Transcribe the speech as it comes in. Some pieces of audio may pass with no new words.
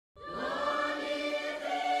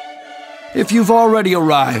If you've already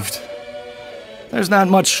arrived, there's not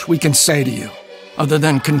much we can say to you other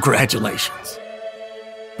than congratulations.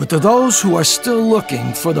 But to those who are still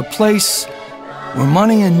looking for the place where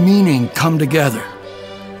money and meaning come together,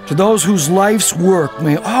 to those whose life's work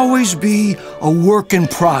may always be a work in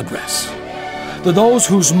progress, to those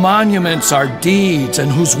whose monuments are deeds and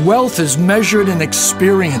whose wealth is measured in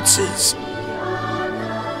experiences,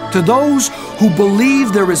 to those who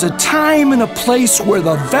believe there is a time and a place where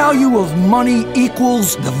the value of money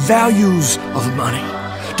equals the values of money,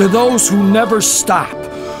 to those who never stop,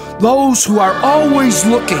 those who are always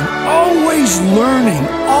looking, always learning,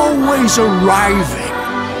 always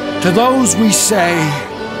arriving, to those we say,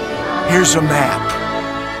 here's a map.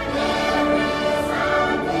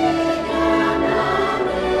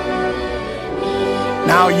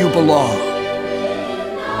 Now you belong.